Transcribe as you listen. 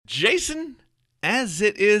Jason, as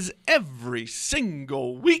it is every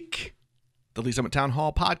single week, the Lee's Summit Town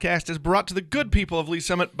Hall podcast is brought to the good people of Lee's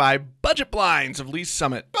Summit by Budget Blinds of Lee's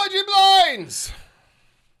Summit. Budget Blinds!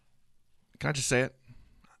 Can I just say it?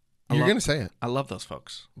 You're going to say it. I love those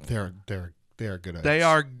folks. They are good eggs. They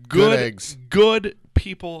are Good eggs. Good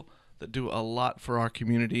people that do a lot for our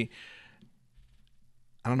community.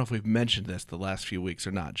 I don't know if we've mentioned this the last few weeks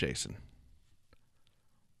or not, Jason.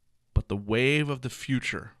 But the wave of the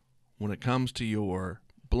future, when it comes to your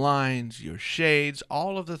blinds, your shades,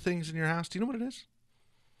 all of the things in your house, do you know what it is?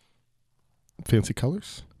 Fancy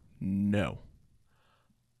colors? No.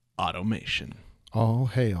 Automation. All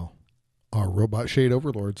hail our robot shade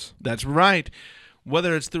overlords. That's right.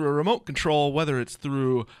 Whether it's through a remote control, whether it's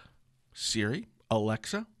through Siri,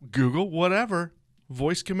 Alexa, Google, whatever,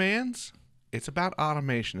 voice commands, it's about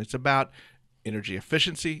automation. It's about energy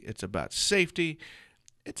efficiency. It's about safety.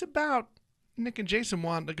 It's about Nick and Jason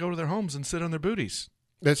wanting to go to their homes and sit on their booties.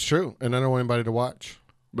 That's true, and I don't want anybody to watch.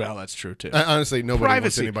 Well, that's true, too. Honestly, nobody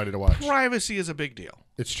wants anybody to watch. Privacy is a big deal.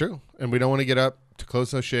 It's true, and we don't want to get up to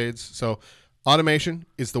close those shades. So automation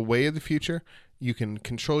is the way of the future. You can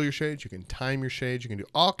control your shades. You can time your shades. You can do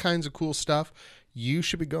all kinds of cool stuff. You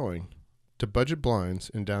should be going to Budget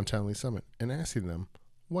Blinds in downtown Lee's Summit and asking them,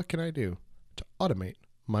 what can I do to automate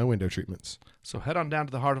my window treatments? So head on down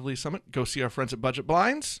to the heart of Lee's Summit. Go see our friends at Budget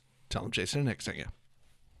Blinds. Tell them Jason and Nick sent you.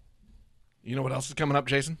 You know what else is coming up,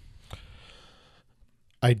 Jason?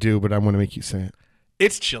 I do, but I want to make you say it.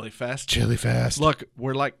 It's Chili Fest. Chili Fest. Look,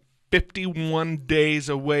 we're like 51 days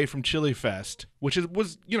away from Chili Fest, which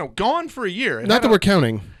was gone for a year. Not that we're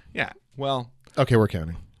counting. Yeah, well. Okay, we're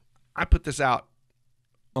counting. I put this out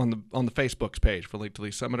on the Facebook's page for Link to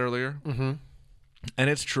Lee's Summit earlier. Mm-hmm. And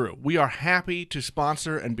it's true. We are happy to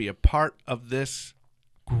sponsor and be a part of this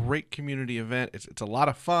great community event. It's a lot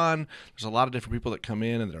of fun. There's a lot of different people that come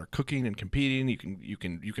in and that are cooking and competing. You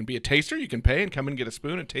can be a taster. You can pay and come and get a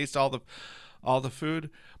spoon and taste all the food.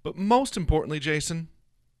 But most importantly, Jason,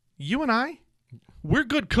 you and I, we're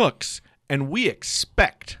good cooks, and we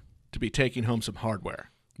expect to be taking home some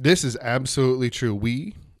hardware. This is absolutely true.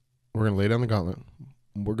 We're going to lay down the gauntlet.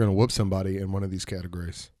 We're going to whoop somebody in one of these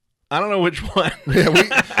categories. I don't know which one. Yeah,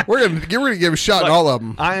 we're going to give a shot in all of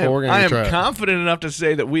them. I am confident enough to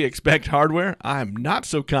say that we expect hardware. I am not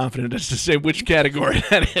so confident as to say which category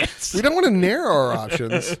that is. We don't want to narrow our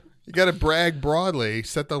options. You got to brag broadly,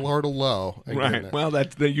 set the hurdle low. Right. Well,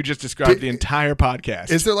 you just described the entire podcast.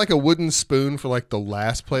 Is there like a wooden spoon for like the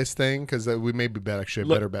last place thing? Because we may be a better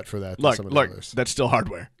bet for that than some of the others. That's still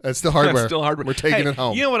hardware. That's still hardware. That's still hardware. We're taking it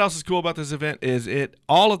home. You know what else is cool about this event is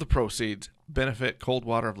all of the proceeds benefit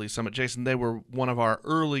Coldwater of Lee's Summit. Jason, they were one of our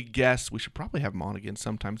early guests. We should probably have them on again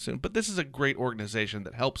sometime soon. But this is a great organization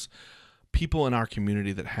that helps people in our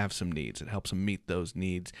community that have some needs. It helps them meet those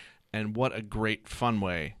needs. And what a great, fun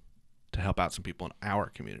way to help out some people in our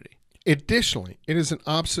community. Additionally, it is an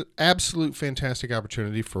absolute fantastic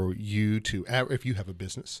opportunity for you to, if you have a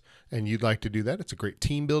business and you'd like to do that, it's a great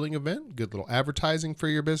team building event, good little advertising for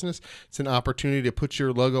your business. It's an opportunity to put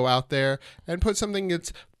your logo out there and put something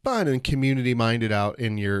that's fun and community minded out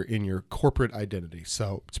in your corporate identity.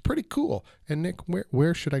 So it's pretty cool. And Nick,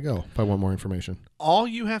 where should I go if I want more information? All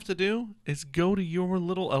you have to do is go to your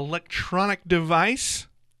little electronic device.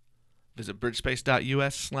 Visit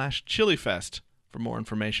bridgespace.us/chilifest for more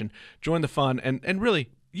information. Join the fun, and really,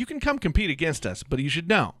 you can come compete against us, but you should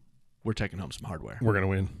know we're taking home some hardware. We're going to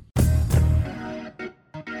win.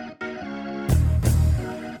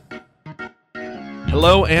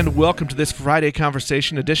 Hello, and welcome to this Friday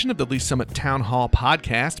Conversation edition of the Lee's Summit Town Hall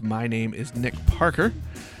podcast. My name is Nick Parker,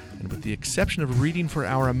 and with the exception of reading for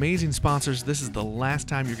our amazing sponsors, this is the last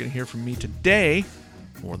time you're going to hear from me today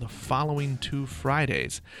or the following 2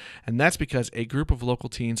 Fridays. And that's because a group of local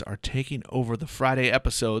teens are taking over the Friday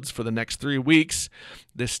episodes for the next 3 weeks.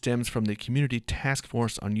 This stems from the Community Task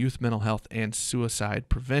Force on Youth Mental Health and Suicide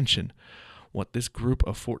Prevention. What this group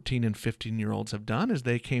of 14 and 15-year-olds have done is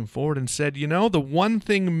they came forward and said, the one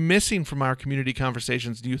thing missing from our community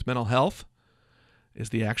conversations in youth mental health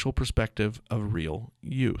is the actual perspective of real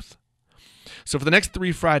youth. So for the next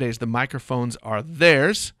 3 Fridays, the microphones are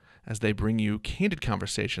theirs as they bring you candid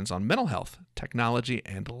conversations on mental health, technology,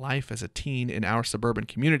 and life as a teen in our suburban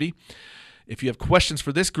community. If you have questions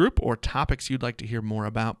for this group or topics you'd like to hear more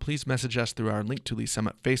about, please message us through our Link to Lee's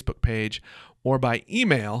Summit Facebook page or by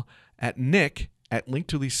email at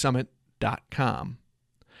nick@linktoleesummit.com.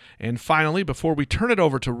 And finally, before we turn it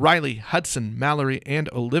over to Riley, Hudson, Mallory, and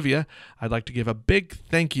Olivia, I'd like to give a big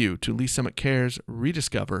thank you to Lee's Summit Cares,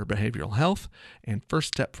 Rediscover Behavioral Health, and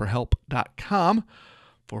FirstStepForHelp.com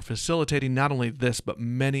for facilitating not only this, but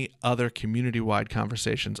many other community-wide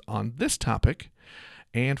conversations on this topic,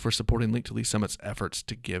 and for supporting Link to Lee's Summit's efforts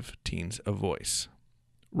to give teens a voice.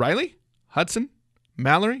 Riley, Hudson,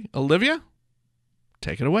 Mallory, Olivia,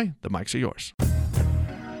 take it away. The mics are yours.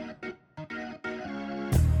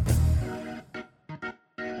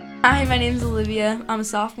 Hi, my name's Olivia. I'm a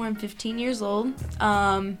sophomore. I'm 15 years old.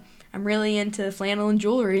 I'm really into flannel and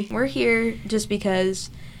jewelry. We're here just because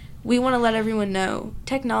we want to let everyone know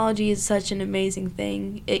technology is such an amazing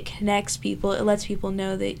thing. It connects people. It lets people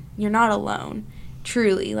know that you're not alone.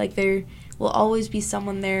 Truly, like there will always be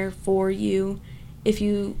someone there for you. If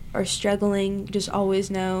you are struggling, just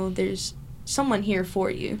always know there's someone here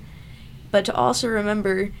for you. But to also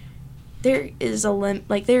remember, there is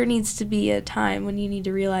there needs to be a time when you need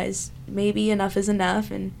to realize maybe enough is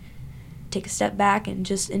enough and take a step back and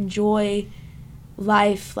just enjoy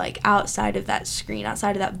life, like outside of that screen,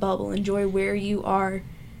 outside of that bubble. Enjoy where you are.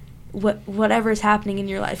 Whatever is happening in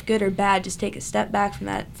your life, good or bad, just take a step back from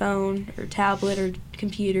that phone or tablet or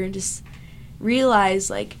computer and just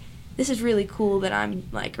realize, like, this is really cool that I'm,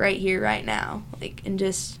 like, right here, right now. Like, and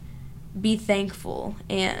just be thankful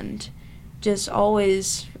and just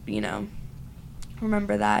always,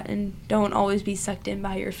 remember that and don't always be sucked in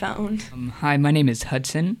by your phone. Hi, my name is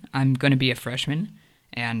Hudson. I'm going to be a freshman,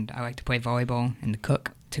 and I like to play volleyball and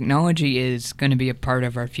cook. Technology is going to be a part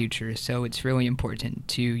of our future, so it's really important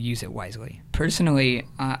to use it wisely. Personally,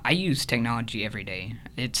 I use technology every day.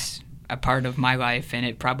 It's a part of my life, and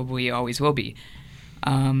it probably always will be.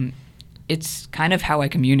 It's kind of how I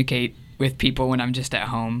communicate with people when I'm just at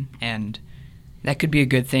home, and that could be a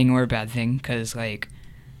good thing or a bad thing, because, I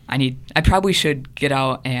probably should get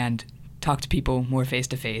out and talk to people more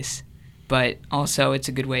face-to-face, but also it's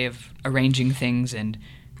a good way of arranging things and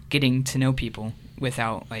getting to know people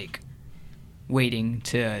without, waiting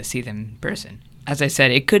to see them in person. As I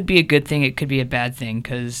said, it could be a good thing, it could be a bad thing,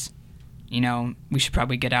 because, we should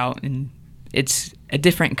probably get out, and it's a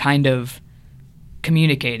different kind of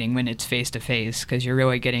communicating when it's face-to-face, because you're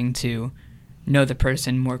really getting to know the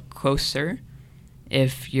person more closer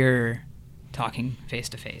if you're talking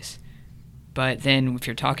face-to-face. But then if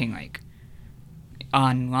you're talking,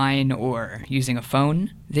 online or using a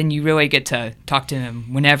phone, then you really get to talk to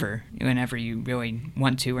them whenever you really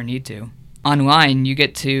want to or need to. Online, you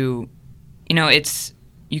get to,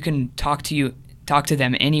 you can talk to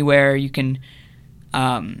them anywhere. You can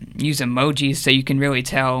use emojis, so you can really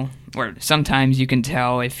tell, or sometimes you can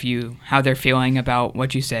tell how they're feeling about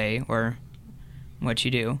what you say or what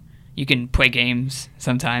you do. You can play games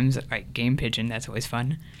sometimes, like Game Pigeon. That's always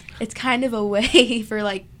fun. It's kind of a way for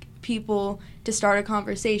people to start a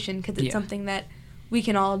conversation, because it's something that we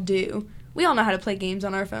can all do. We all know how to play games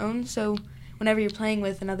on our phone, so whenever you're playing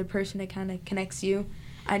with another person, it kind of connects you.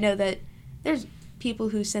 I know that there's people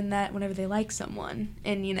who send that whenever they like someone,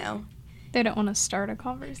 and they don't want to start a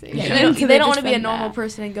conversation. Yeah, they don't want to be a normal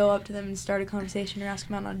person and go up to them and start a conversation or ask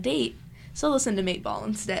them out on a date. So listen to Mate Ball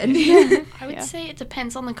instead. I would say it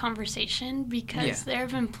depends on the conversation, because there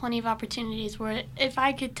have been plenty of opportunities where if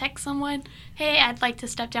I could text someone, hey, I'd like to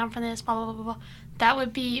step down from this, blah, blah, blah, blah, that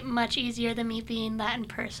would be much easier than me being that in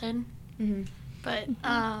person. Mm-hmm. But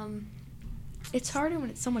it's harder when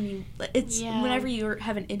it's someone whenever you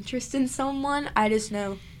have an interest in someone, I just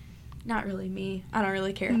know, not really me. I don't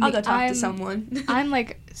really care. I'll go talk to someone. I'm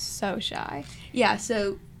so shy. Yeah,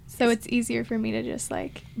 so it's easier for me to just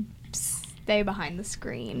stay behind the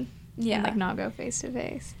screen. Yeah. And not go face to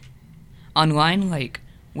face. Online,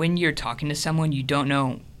 when you're talking to someone, you don't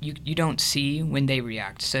know, you don't see when they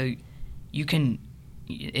react. So you can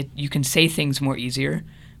say things more easier,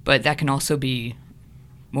 but that can also be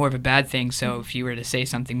more of a bad thing. So if you were to say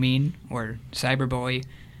something mean or cyberbully,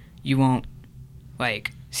 you won't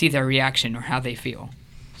see their reaction or how they feel.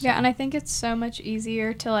 So. Yeah, and I think it's so much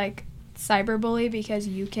easier to cyberbully, because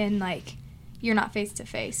you can you're not face to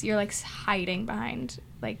face. You're hiding behind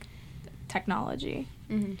technology.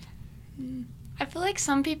 Mm-hmm. I feel like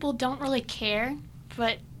some people don't really care,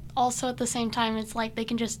 but also at the same time, it's they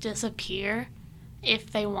can just disappear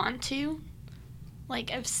if they want to.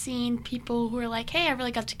 I've seen people who are hey, I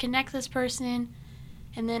really got to connect this person,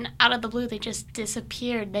 and then out of the blue, they just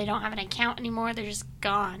disappeared. They don't have an account anymore. They're just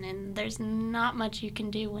gone, and there's not much you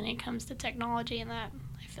can do when it comes to technology and that,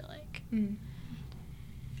 I feel like. Mm.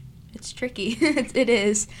 It's tricky. It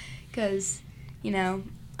is, because, it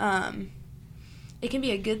can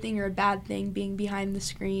be a good thing or a bad thing being behind the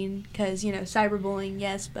screen, because, cyberbullying,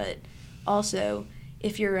 yes, but also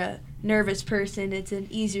if you're a nervous person, it's an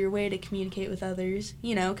easier way to communicate with others,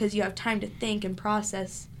 because you have time to think and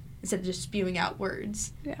process instead of just spewing out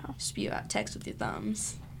words. Yeah. Spew out text with your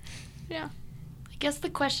thumbs. Yeah. guess the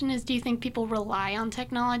question is, do you think people rely on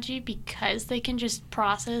technology because they can just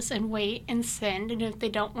process and wait and send, and if they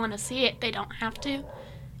don't want to see it, they don't have to?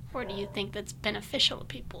 Or do you think that's beneficial to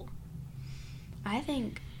people? I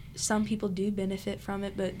think some people do benefit from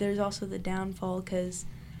it, but there's also the downfall, because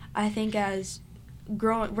I think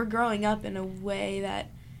we're growing up in a way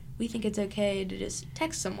that we think it's okay to just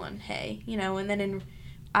text someone, hey, and then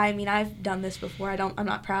I've done this before. I'm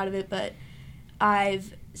not proud of it, but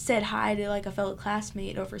I've said hi to like a fellow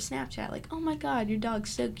classmate over Snapchat, like, oh my God, your dog's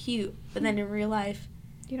so cute. But then in real life,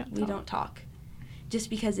 we don't talk, just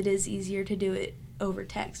because it is easier to do it over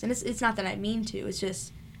text. And it's not that I mean to.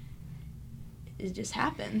 It just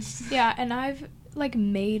happens. Yeah, and I've like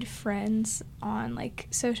made friends on like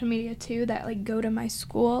social media too that like go to my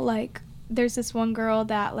school. Like there's this one girl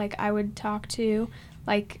that like I would talk to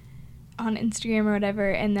like on Instagram or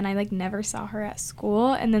whatever, and then I like never saw her at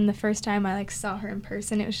school, and then the first time I like saw her in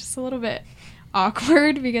person, it was just a little bit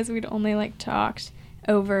awkward because we'd only like talked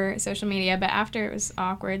over social media, but after it was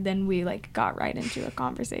awkward, then we like got right into a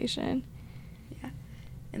conversation. Yeah.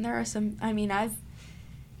 And there are some,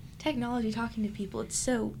 technology, talking to people, it's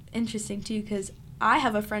so interesting too, because I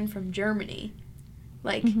have a friend from Germany,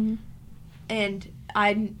 like, and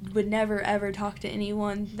I would never ever talk to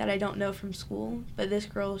anyone that I don't know from school, but this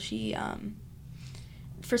girl, she,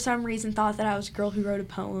 for some reason thought that I was a girl who wrote a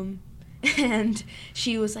poem, and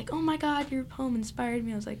she was like, oh my God, your poem inspired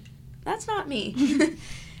me. I was like, that's not me.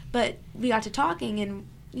 But we got to talking, and,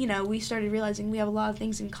 we started realizing we have a lot of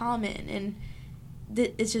things in common, and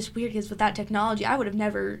it's just weird because without technology, I would have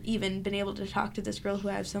never even been able to talk to this girl who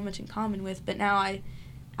I have so much in common with. But now I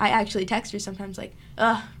actually text her sometimes like,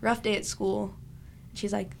 rough day at school.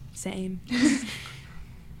 She's like, same.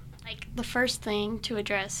 Like, the first thing to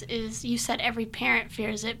address is, you said every parent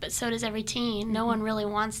fears it, but so does every teen. No one really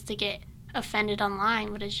wants to get offended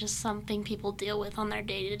online, but it's just something people deal with on their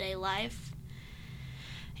day-to-day life.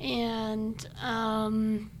 And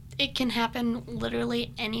it can happen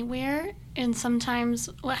literally anywhere, and sometimes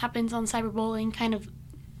what happens on cyberbullying kind of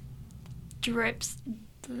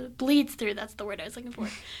bleeds through, that's the word I was looking for,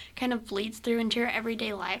 kind of bleeds through into your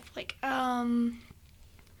everyday life. Like,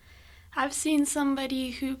 I've seen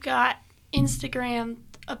somebody who got Instagrammed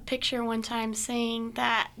a picture one time saying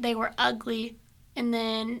that they were ugly, and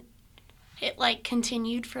then it, like,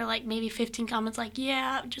 continued for, like, maybe 15 comments, like,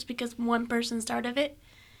 yeah, just because one person started it.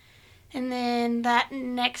 And then that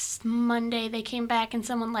next Monday, they came back and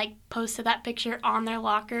someone, like, posted that picture on their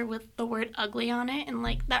locker with the word ugly on it. And,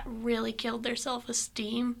 like, that really killed their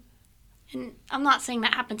self-esteem. And I'm not saying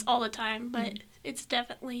that happens all the time, but it's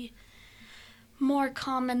definitely more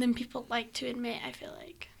common than people like to admit, I feel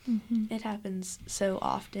like. It happens so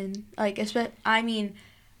often. Like,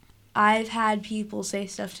 I've had people say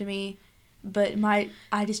stuff to me, but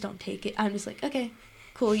I just don't take it. I'm just like, okay,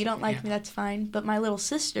 cool, you don't like me, that's fine. But my little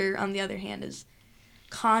sister, on the other hand, is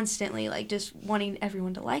constantly, like, just wanting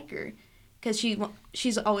everyone to like her. Because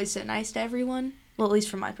she's always so nice to everyone. Well, at least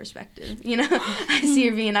from my perspective, I see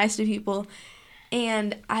her being nice to people.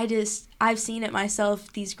 And I've seen it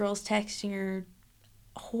myself, these girls texting her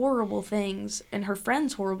horrible things, and her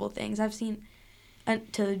friends horrible things. I've seen,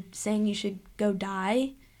 to saying you should go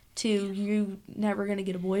die, to you never going to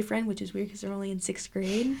get a boyfriend, which is weird because they're only in 6th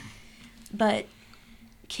grade. But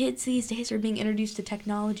kids these days are being introduced to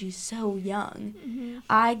technology so young.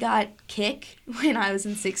 I got Kik when I was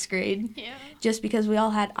in 6th grade, just because we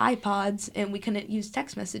all had iPods and we couldn't use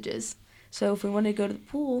text messages. So if we wanted to go to the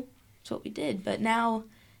pool, that's what we did. But now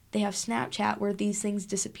they have Snapchat where these things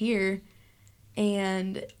disappear,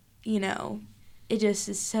 and, it just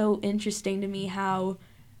is so interesting to me how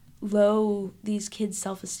low these kids'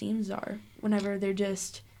 self-esteems are whenever they're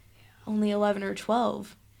just only 11 or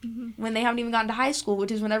 12. When they haven't even gotten to high school,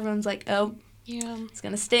 which is when everyone's like, oh, it's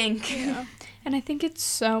going to stink. Yeah. And I think it's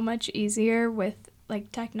so much easier with,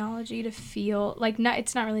 like, technology to feel, like,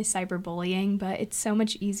 it's not really cyberbullying, but it's so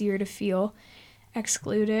much easier to feel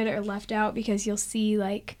excluded or left out because you'll see,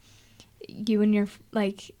 like, you'll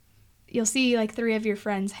see, like, 3 of your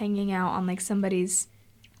friends hanging out on, like, somebody's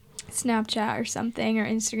Snapchat or something, or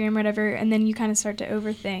Instagram or whatever, and then you kind of start to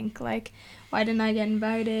overthink, like, why didn't I get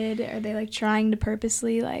invited? Are they, like, trying to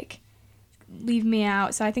purposely, like, leave me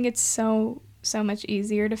out? So I think it's so much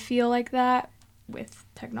easier to feel like that with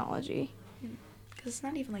technology. Because it's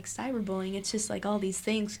not even like cyberbullying, it's just like all these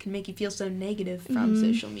things can make you feel so negative from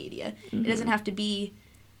social media. It doesn't have to be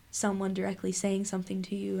someone directly saying something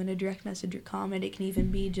to you in a direct message or comment. It can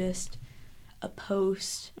even be just a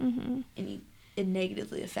post, and it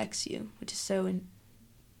negatively affects you, which is so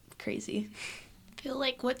crazy. I feel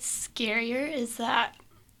like what's scarier is that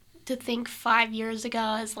to think 5 years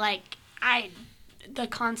ago is like, I the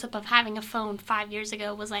concept of having a phone 5 years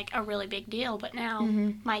ago was like a really big deal, but now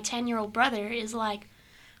my 10-year-old brother is like,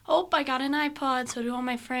 oh, I got an iPod, so do all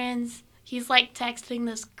my friends. He's like texting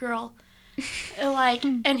this girl, like,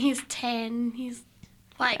 and he's 10. He's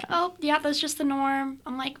like, oh, yeah, that's just the norm.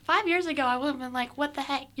 I'm like, 5 years ago, I would have been like, what the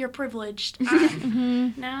heck? You're privileged.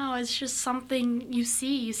 Now it's just something you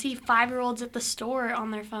see. You see 5-year-olds at the store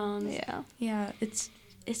on their phones. Yeah. Yeah, it's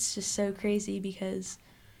just so crazy because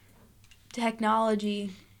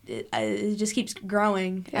technology, it just keeps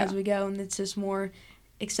growing as we go, and it's just more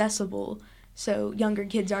accessible. So younger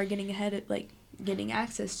kids are getting ahead of, like, getting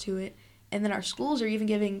access to it. And then our schools are even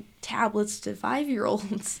giving tablets to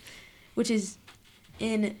 5-year-olds, which is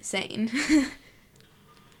insane. I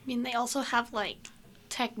mean, they also have, like,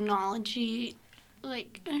 technology,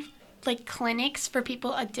 like clinics for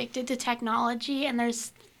people addicted to technology, and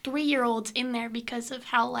there's 3-year-olds in there because of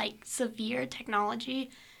how, like, severe technology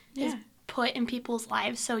is put in people's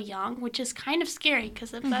lives so young, which is kind of scary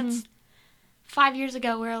because if that's 5 years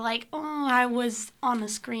ago, we were like, oh, I was on the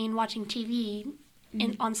screen watching TV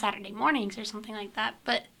on Saturday mornings or something like that,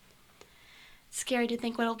 but it's scary to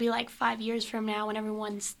think what it'll be like 5 years from now when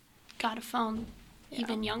everyone's got a phone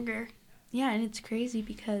even younger. Yeah, and it's crazy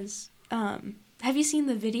because have you seen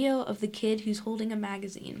the video of the kid who's holding a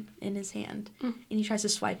magazine in his hand and he tries to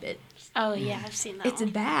swipe it? Oh yeah, I've seen that. It's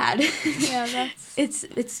one. bad. Yeah, that's...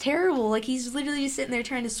 It's terrible. Like, he's literally just sitting there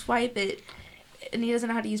trying to swipe it, and he doesn't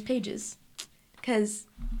know how to use Pages, because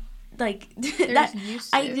like that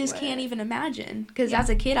I just can't even imagine. Because as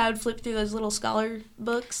a kid, I would flip through those little scholar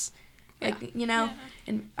books, like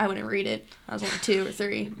and I wouldn't read it. I was only 2 or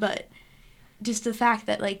 3, but just the fact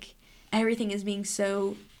that like everything is being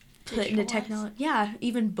so put into technology. Yeah,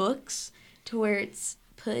 even books, to where it's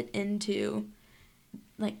put into,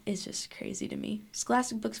 like, it's just crazy to me.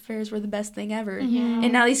 Scholastic Book Fairs were the best thing ever.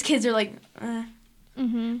 And now these kids are like,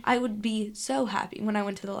 I would be so happy when I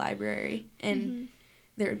went to the library and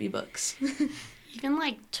there would be books. Even,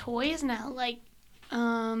 like, toys now. Like,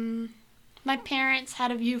 my parents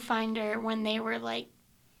had a viewfinder when they were, like,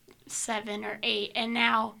 7 or 8, and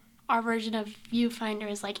now our version of viewfinder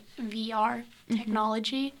is, like, VR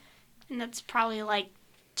technology, and that's probably, like,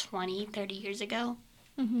 20, 30 years ago.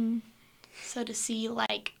 So to see,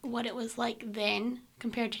 like, what it was like then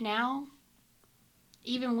compared to now,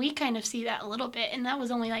 even we kind of see that a little bit, and that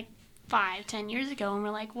was only, like, 5, 10 years ago, and we're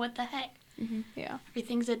like, what the heck? Yeah.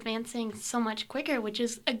 Everything's advancing so much quicker, which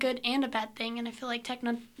is a good and a bad thing, and I feel like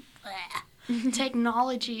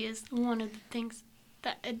technology is one of the things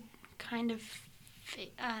that it kind of,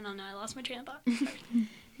 I don't know, I lost my train of thought.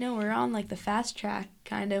 No, we're on, like, the fast track,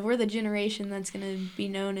 kind of. We're the generation that's going to be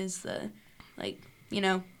known as the, like, you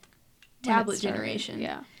know, tablet generation.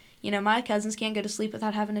 Yeah. You know, my cousins can't go to sleep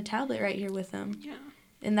without having a tablet right here with them. Yeah.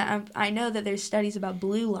 And that I know that there's studies about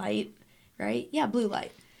blue light, right? Yeah, blue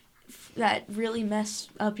light. That really mess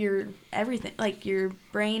up your everything. Like, your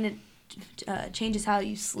brain changes how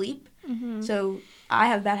you sleep. So I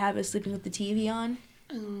have that habit of sleeping with the TV on.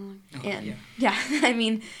 And yeah, I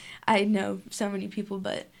mean, I know so many people,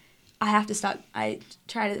 but I have to stop. I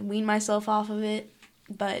try to wean myself off of it,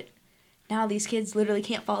 but now these kids literally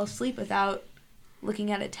can't fall asleep without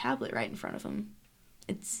looking at a tablet right in front of them.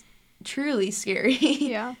 It's truly scary.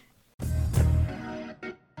 Yeah.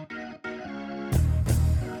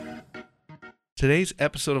 Today's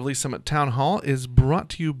episode of Lee Summit Town Hall is brought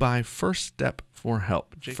to you by First Step for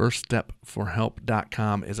Help.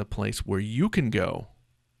 FirstStepForHelp.com is a place where you can go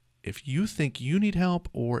if you think you need help,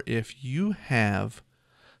 or if you have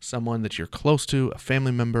someone that you're close to, a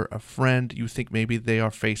family member, a friend, you think maybe they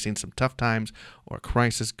are facing some tough times or a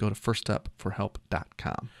crisis, go to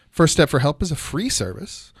FirstStepForHelp.com. First Step for Help is a free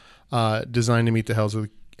service designed to meet the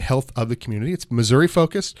health of the community. It's Missouri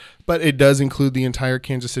focused, but it does include the entire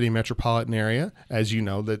Kansas City metropolitan area. As you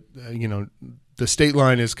know, that the state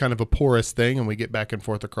line is kind of a porous thing, and we get back and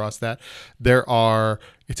forth across that.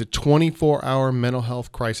 It's a 24-hour mental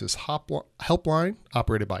health crisis helpline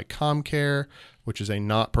operated by ComCare, which is a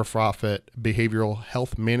not-for-profit behavioral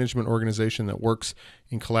health management organization that works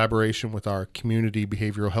in collaboration with our community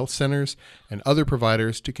behavioral health centers and other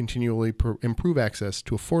providers to continually improve access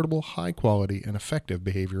to affordable, high-quality, and effective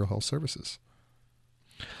behavioral health services.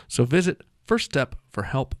 So visit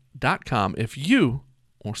FirstStepForHelp.com if you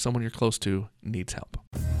or someone you're close to needs help.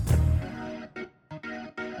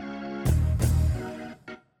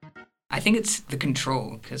 I think it's the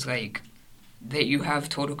control, because, like, that you have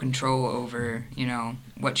total control over,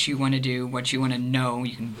 what you want to do, what you want to know.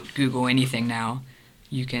 You can Google anything now.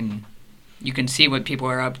 You can see what people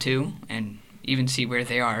are up to and even see where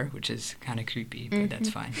they are, which is kind of creepy, but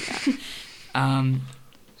that's fine.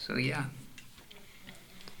 So, yeah.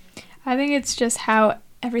 I think it's just how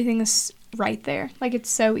everything is right there. Like, it's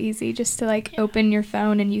so easy just to, like, open your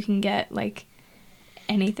phone and you can get, like,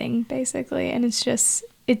 anything, basically. And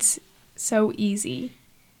it's so easy.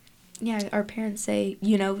 Yeah, our parents say,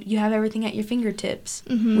 you have everything at your fingertips.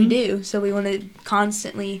 Mhm. We do. So we want to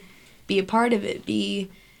constantly be a part of it. You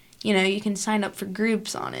can sign up for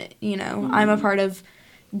groups on it. I'm a part of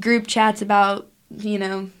group chats about,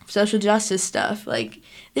 social justice stuff. Like,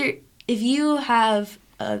 if you have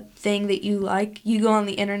a thing that you like, you go on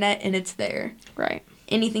the internet and it's there. Right.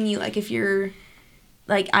 Anything you like. If you're,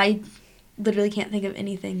 like, I literally can't think of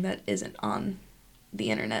anything that isn't on the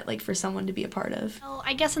internet, like, for someone to be a part of. Well,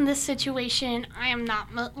 I guess in this situation, I am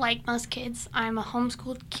not like most kids. I'm a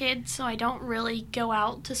homeschooled kid, so I don't really go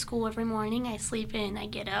out to school every morning. I sleep in, I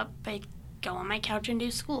get up, I go on my couch and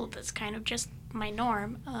do school. That's kind of just my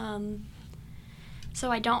norm. So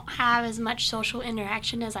I don't have as much social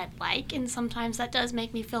interaction as I'd like, and sometimes that does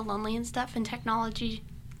make me feel lonely and stuff. And technology,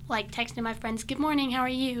 like texting my friends, "Good morning, how are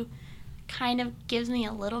you?" kind of gives me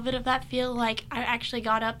a little bit of that feel. Like, I actually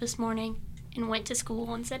got up this morning and went to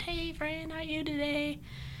school and said, "Hey, friend, how are you today?"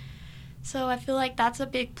 So I feel like that's a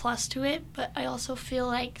big plus to it, but I also feel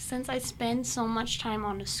like since I spend so much time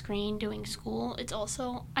on a screen doing school, it's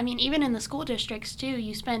also, even in the school districts too,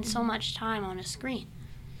 you spend so much time on a screen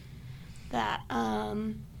that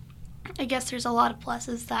I guess there's a lot of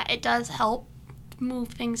pluses that it does help move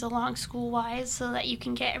things along school-wise so that you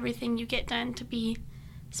can get everything you get done to be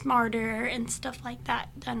smarter and stuff like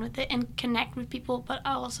that done with it and connect with people. But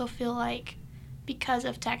I also feel like because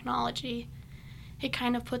of technology, it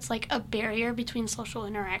kind of puts like a barrier between social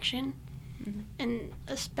interaction. Mm-hmm. And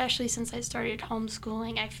especially since I started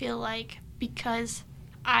homeschooling, I feel like because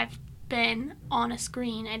I've been on a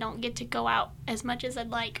screen, I don't get to go out as much as I'd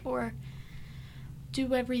like or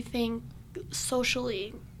do everything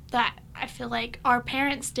socially that I feel like our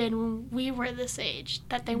parents did when we were this age,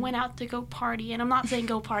 that they went out to go party. And I'm not saying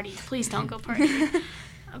go party. Please don't go party.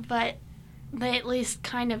 But they at least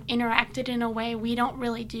kind of interacted in a way we don't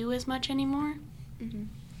really do as much anymore. Mm-hmm.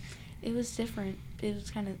 It was different. It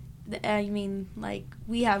was kind of,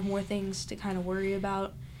 we have more things to kind of worry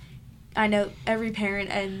about. I know every parent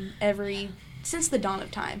and since the dawn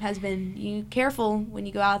of time has been, careful when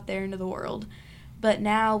you go out there into the world. But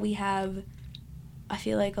now we have, I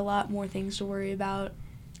feel like, a lot more things to worry about.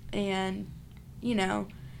 And,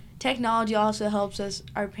 technology also helps us,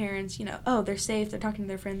 our parents, they're safe, they're talking to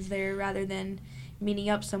their friends there rather than meeting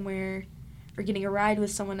up somewhere or getting a ride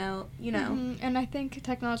with someone else, Mm-hmm. And I think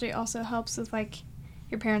technology also helps with, like,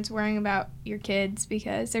 your parents worrying about your kids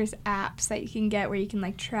because there's apps that you can get where you can,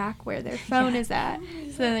 like, track where their phone is at.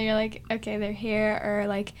 So then you're like, okay, they're here. Or,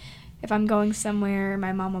 like, if I'm going somewhere,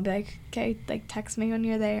 my mom will be like, okay, like, text me when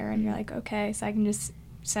you're there. And you're like, okay. So I can just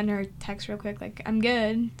send her a text real quick, like, I'm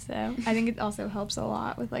good. So I think it also helps a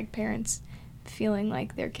lot with, like, parents feeling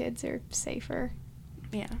like their kids are safer.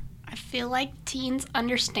 Yeah. I feel like teens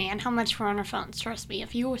understand how much we're on our phones. Trust me,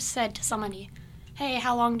 if you said to somebody, "Hey,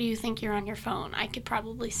 how long do you think you're on your phone?" I could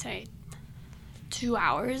probably say 2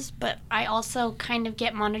 hours, but I also kind of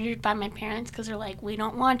get monitored by my parents because they're like, "We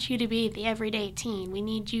don't want you to be the everyday teen. We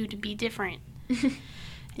need you to be different."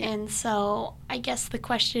 And so I guess the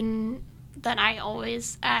question that I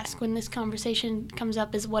always ask when this conversation comes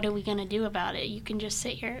up is, what are we going to do about it? You can just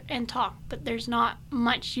sit here and talk, but there's not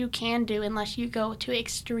much you can do unless you go to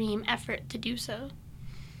extreme effort to do so.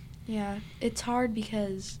 Yeah, it's hard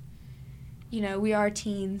because, we are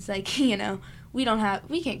teens. Like,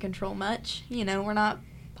 we can't control much. We're not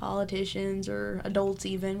politicians or adults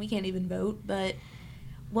even. We can't even vote. But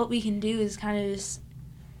what we can do is kind of just,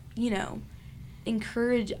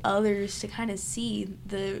 encourage others to kind of see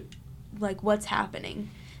what's happening.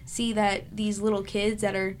 See that these little kids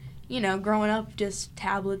that are, growing up just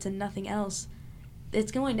tablets and nothing else,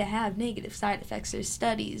 it's going to have negative side effects. There's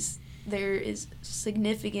studies. There is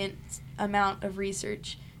significant amount of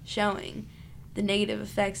research showing the negative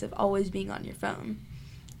effects of always being on your phone.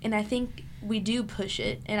 And I think we do push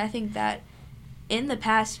it. And I think that in the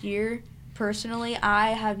past year, personally, I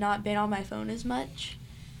have not been on my phone as much.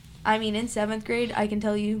 In 7th grade, I can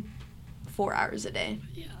tell you 4 hours a day,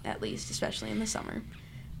 at least, especially in the summer.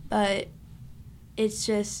 But it's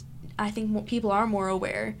just, I think people are more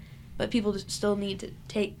aware, but people still need to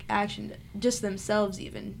take action, just themselves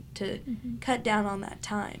even, to cut down on that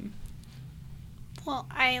time. Well,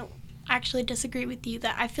 I actually disagree with you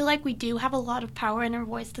that I feel like we do have a lot of power in our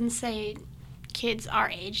voice than, say, kids our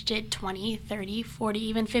age did 20, 30, 40,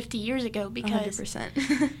 even 50 years ago, because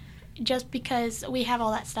 100%. just because we have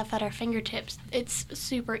all that stuff at our fingertips, it's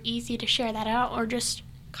super easy to share that out or just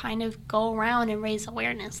kind of go around and raise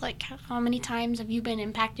awareness. Like, how many times have you been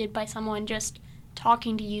impacted by someone just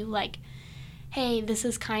talking to you like, hey, this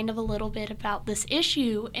is kind of a little bit about this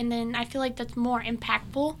issue? And then I feel like that's more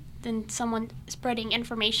impactful than someone spreading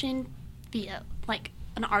information via like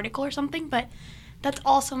an article or something. But that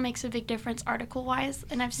also makes a big difference article-wise.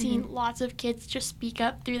 And I've seen lots of kids just speak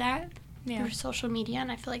up through that, through social media.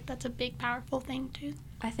 And I feel like that's a big, powerful thing, too.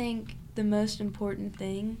 I think the most important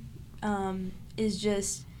thing is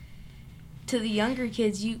just to the younger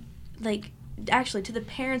kids, actually to the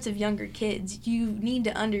parents of younger kids, you need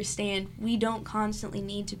to understand we don't constantly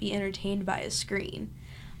need to be entertained by a screen.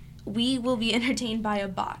 We will be entertained by a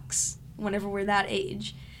box whenever we're that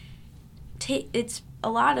age. It's a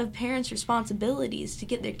lot of parents' responsibilities to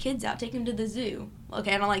get their kids out, take them to the zoo.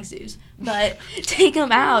 Okay, I don't like zoos, but take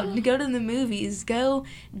them out, go to the movies, go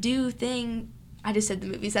do I just said the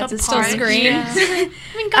movies. That's still screen. Yeah. I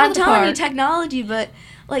mean, go I'm to the telling you, park. technology, but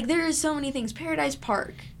like there are so many things. Paradise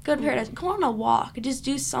Park. Go to Paradise. Go on a walk. Just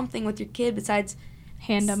do something with your kid besides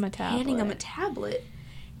Hand them a tablet. handing them a tablet.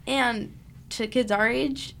 And to kids our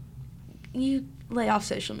age, you lay off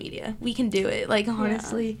social media. We can do it. Like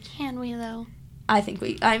honestly, Can we, though? I think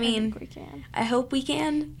we. I mean, we can. I hope we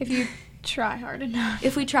can. If you try hard enough.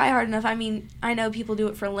 If we try hard enough, I mean, I know people do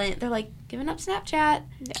it for Lent. They're like, giving up Snapchat.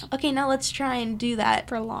 Yeah. Okay, now let's try and do that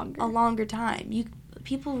For longer. a longer time.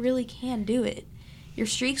 People really can do it. Your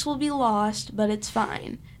streaks will be lost, but it's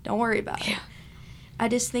fine. Don't worry about it. I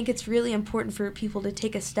just think it's really important for people to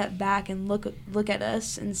take a step back and look at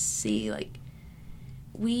us and see, like,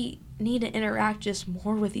 we need to interact just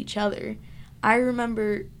more with each other. I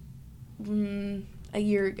remember a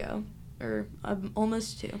year ago, or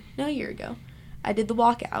almost a year ago, I did the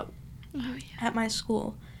walkout at my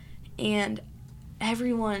school, and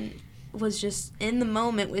everyone was just in the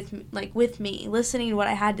moment with me, listening to what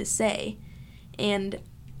I had to say. And,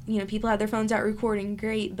 people had their phones out recording,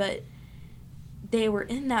 great, but they were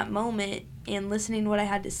in that moment and listening to what I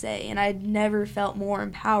had to say, and I'd never felt more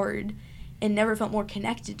empowered and never felt more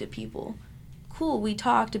connected to people. Cool, we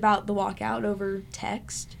talked about the walkout over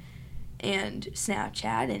text and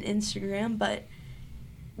Snapchat and Instagram, but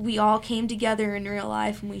we all came together in real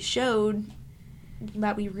life and we showed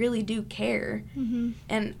that we really do care. Mm-hmm.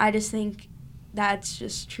 And I just think that's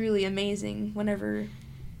just truly amazing whenever,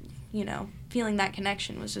 feeling that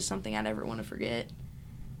connection was just something I'd ever want to forget.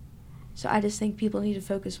 So I just think people need to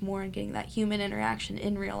focus more on getting that human interaction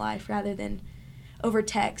in real life rather than over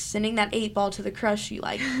text, sending that 8-ball to the crush you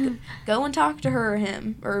like. Go and talk to her or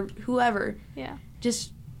him or whoever. Yeah.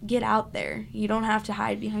 Just get out there. You don't have to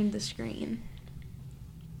hide behind the screen.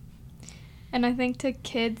 And I think to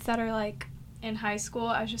kids that are, like, in high school,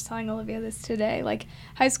 I was just telling Olivia this today, like,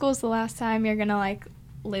 high school is the last time you're going to, like,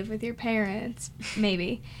 live with your parents,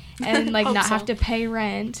 maybe, and, like, not have to pay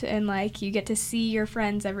rent, and, like, you get to see your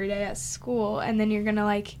friends every day at school, and then you're going to,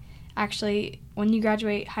 like, actually, when you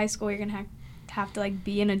graduate high school, you're going to have to, like,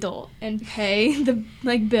 be an adult and pay the,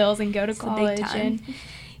 like, bills and go to college. The big time. And,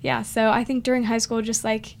 yeah, so I think during high school, just,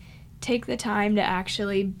 like, take the time to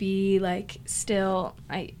actually be, like, still,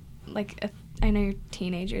 I know you're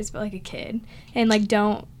teenagers, but, like, a kid, and, like,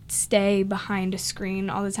 don't stay behind a screen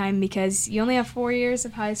all the time because you only have 4 years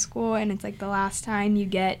of high school, and it's, like, the last time you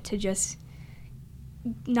get to just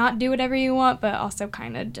not do whatever you want, but also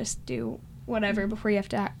kind of just do whatever before you have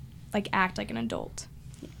to act like an adult.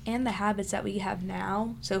 And the habits that we have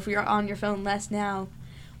now. So if you're on your phone less now,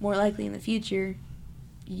 more likely in the future,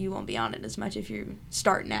 you won't be on it as much if you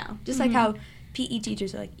start now. Just like how PE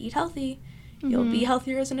teachers are like, eat healthy. You'll be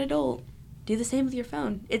healthier as an adult. Do the same with your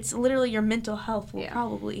phone. It's literally your mental health will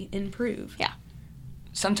probably improve. Yeah.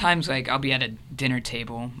 Sometimes, like, I'll be at a dinner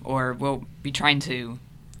table or we'll be trying to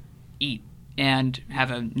eat and have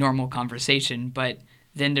a normal conversation, but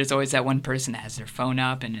then there's always that one person that has their phone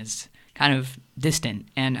up and is kind of distant.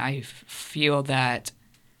 And I feel that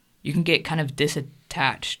you can get kind of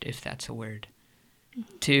disattached, if that's a word,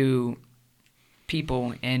 to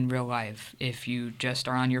people in real life if you just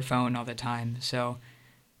are on your phone all the time. So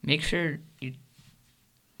make sure you're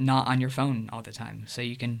not on your phone all the time so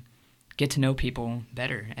you can get to know people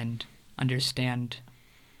better and understand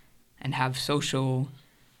and have social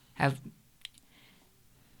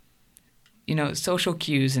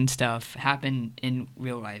cues and stuff happen in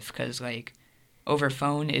real life, because, like, over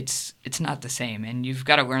phone it's not the same, and you've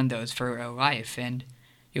got to learn those for real life, and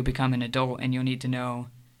you'll become an adult and you'll need to know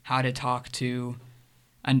how to talk to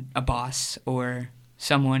a boss or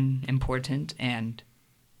someone important. And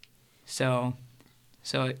so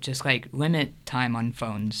just, like, limit time on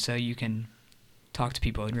phones so you can talk to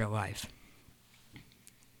people in real life.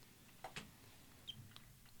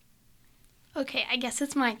 Okay, I guess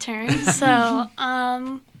it's my turn. So,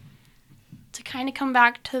 to kind of come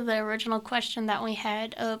back to the original question that we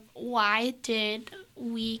had of why did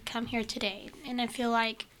we come here today? And I feel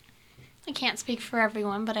like, I can't speak for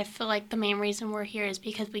everyone, but I feel like the main reason we're here is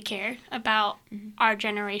because we care about our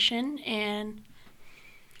generation, and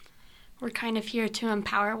we're kind of here to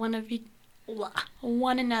empower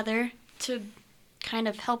one another to kind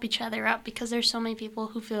of help each other up, because there's so many people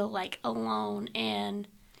who feel like alone, and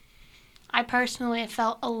I personally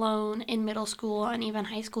felt alone in middle school and even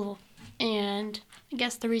high school. And I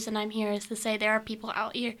guess the reason I'm here is to say there are people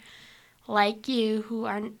out here like you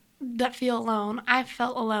that feel alone. I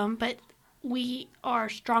felt alone, but we are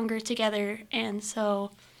stronger together. And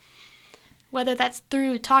so whether that's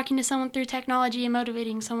through talking to someone through technology and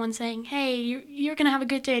motivating someone, saying, hey, you're going to have a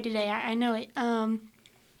good day today, I know it,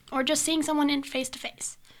 or just seeing someone in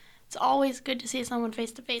face-to-face. It's always good to see someone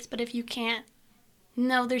face-to-face, but if you can't,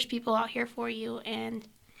 know there's people out here for you. And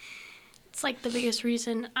it's like the biggest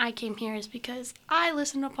reason I came here is because I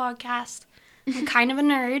listen to podcasts. I'm kind of a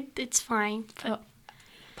nerd. It's fine. But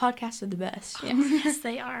Podcasts are the best. yes,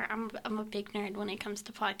 they are. I'm a big nerd when it comes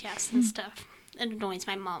to podcasts and stuff. It annoys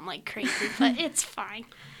my mom like crazy, but it's fine.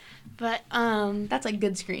 But that's like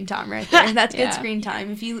good screen time right there. That's Yeah. good screen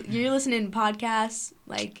time. If you're listening to podcasts,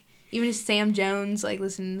 like even if Sam Jones, like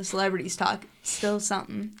listening to celebrities talk, still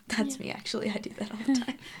something. That's me actually. I do that all the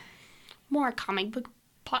time. more comic book.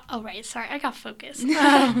 Oh right, sorry, I got focused.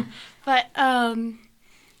 But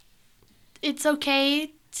it's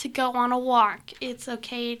okay to go on a walk. It's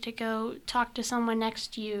okay to go talk to someone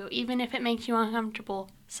next to you, even if it makes you uncomfortable.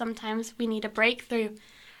 Sometimes we need a break through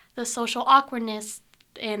the social awkwardness,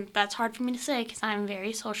 and that's hard for me to say because I'm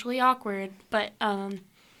very socially awkward. But I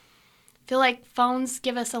feel like phones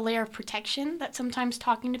give us a layer of protection that sometimes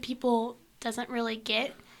talking to people doesn't really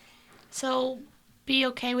get. So be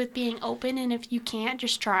okay with being open, and if you can't,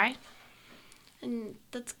 just try. And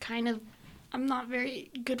that's kind of, I'm not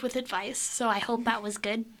very good with advice, so I hope that was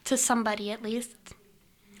good to somebody at least.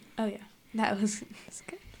 Oh yeah, that's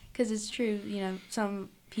good. Because it's true, some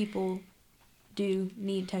people do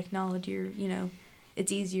need technology, or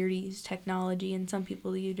it's easier to use technology, and some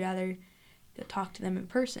people you'd rather go talk to them in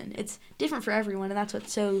person. It's different for everyone, and that's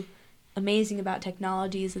what's so amazing about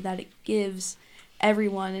technology is that it gives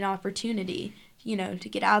everyone an opportunity, to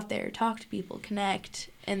get out there, talk to people, connect,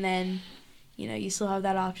 and then, you still have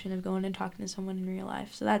that option of going and talking to someone in real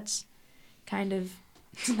life. So that's kind of,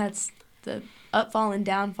 that's the upfall and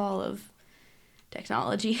downfall of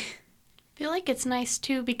technology. I feel like it's nice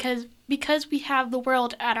too because we have the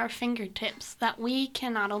world at our fingertips, that we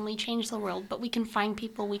can not only change the world, but we can find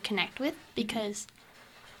people we connect with. Because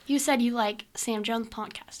you said you like Sam Jones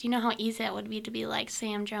podcast. You know how easy it would be to be like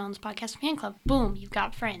Sam Jones podcast fan club. Boom, you've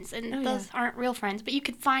got friends, and those aren't real friends, but you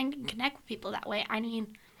could find and connect with people that way. I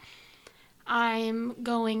mean, I'm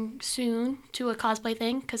going soon to a cosplay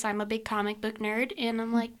thing because I'm a big comic book nerd, and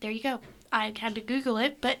I'm like, there you go. I had to Google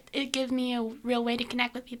it, but it gives me a real way to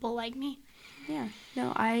connect with people like me. Yeah.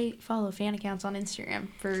 No, I follow fan accounts on Instagram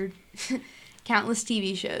for countless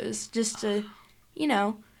TV shows just to,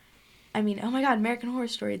 oh my God, American Horror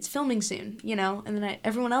Story, it's filming soon, and then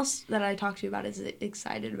everyone else that I talk to about it is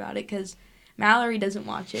excited about it because Mallory doesn't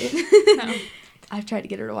watch it. No. I've tried to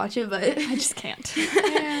get her to watch it, but I just can't.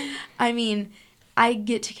 I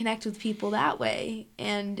get to connect with people that way,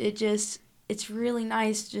 and it's really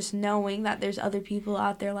nice just knowing that there's other people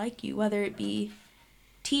out there like you, whether it be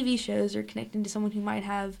TV shows or connecting to someone who might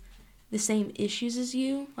have the same issues as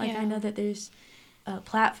you. I know that there's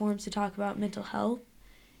platforms to talk about mental health,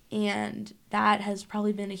 and that has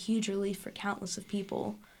probably been a huge relief for countless of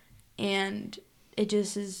people, and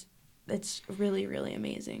it's really, really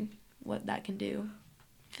amazing what that can do.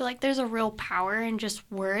 I feel like there's a real power in just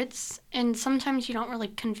words, and sometimes you don't really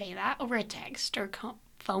convey that over a text or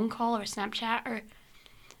phone call or Snapchat or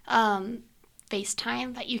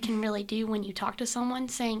FaceTime that you can really do when you talk to someone,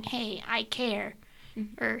 saying, hey, I care,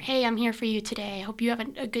 or hey, I'm here for you today. I hope you have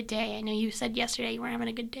a good day. I know you said yesterday you weren't having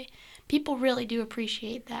a good day. People really do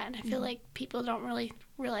appreciate that, and I feel like people don't really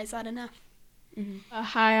realize that enough.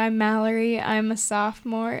 Hi, I'm Mallory. I'm a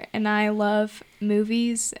sophomore, and I love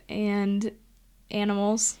movies and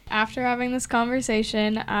animals. After having this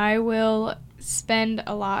conversation, I will spend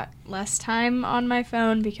a lot less time on my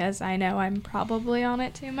phone because I know I'm probably on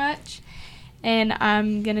it too much. And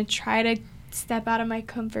I'm going to try to step out of my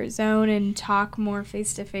comfort zone and talk more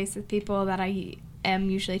face-to-face with people that I am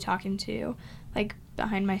usually talking to, like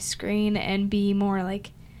behind my screen, and be more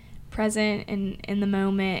like present and in the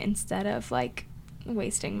moment instead of like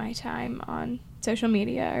wasting my time on social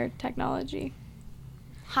media or technology.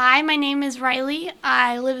 Hi, my name is Riley.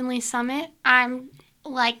 I live in Lee Summit. I'm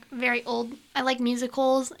very old. I like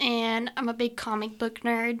musicals, and I'm a big comic book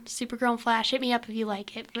nerd. Supergirl and Flash, hit me up if you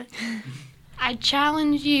like it. But I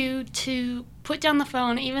challenge you to put down the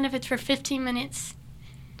phone, even if it's for 15 minutes.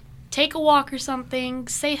 Take a walk or something.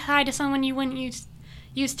 Say hi to someone you wouldn't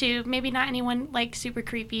used to. Maybe not anyone super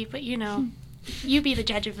creepy, but you be the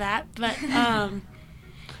judge of that. But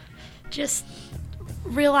just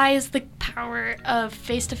realize the power of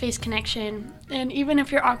face-to-face connection. And even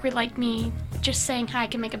if you're awkward like me, just saying hi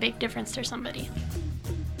can make a big difference to somebody.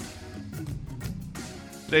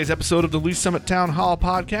 Today's episode of the Lee Summit Town Hall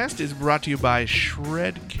podcast is brought to you by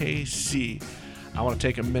Shred KC. I want to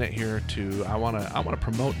take a minute here I want to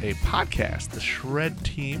promote a podcast. The Shred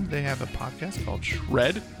team, they have a podcast called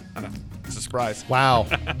Shred. I know, it's a surprise. Wow.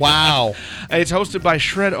 Wow. It's hosted by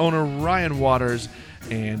Shred owner Ryan Waters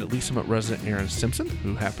and Lee Summit resident Aaron Simpson,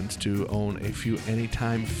 who happens to own a few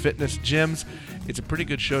Anytime Fitness gyms. It's a pretty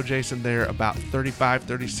good show, Jason. They're about 35,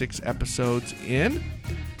 36 episodes in.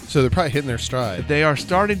 So they're probably hitting their stride. They are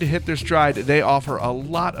starting to hit their stride. They offer a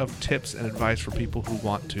lot of tips and advice for people who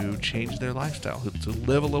want to change their lifestyle, to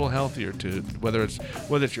live a little healthier, whether it's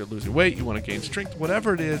you're losing weight, you want to gain strength,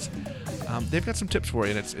 whatever it is. They've got some tips for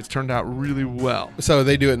you, and it's turned out really well. So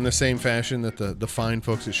they do it in the same fashion that the fine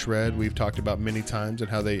folks at Shred we've talked about many times,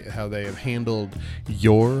 and how they have handled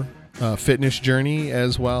your fitness journey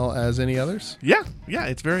as well as any others. Yeah,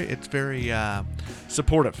 it's very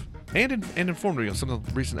supportive. And informative. Some of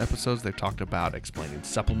the recent episodes, they've talked about explaining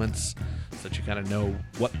supplements so that you kind of know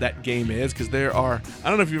what that game is. Because I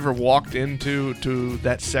don't know if you've ever walked into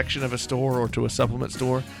that section of a store or to a supplement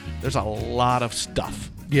store. There's a lot of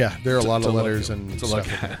stuff. Yeah, there are a lot of letters and to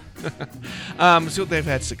stuff. Look at. So they've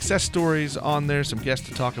had success stories on there, some guests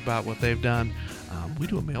to talk about what they've done. We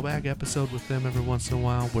do a mailbag episode with them every once in a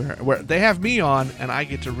while where they have me on and I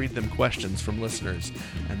get to read them questions from listeners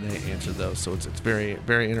and they answer those. So it's very,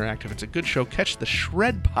 very interactive. It's a good show. Catch the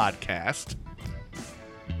Shred podcast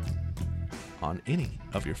on any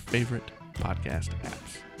of your favorite podcast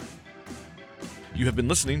apps. You have been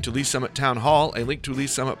listening to Lee Summit Town Hall, a Link to Lee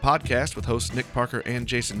Summit podcast with hosts Nick Parker and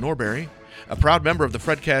Jason Norberry. A proud member of the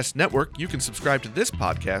Fredcast Network, you can subscribe to this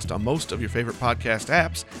podcast on most of your favorite podcast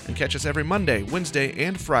apps and catch us every Monday, Wednesday,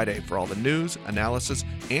 and Friday for all the news, analysis,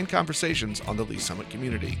 and conversations on the Lee Summit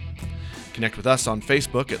community. Connect with us on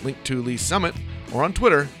Facebook at Link to Lee Summit or on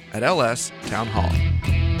Twitter at LS Town Hall.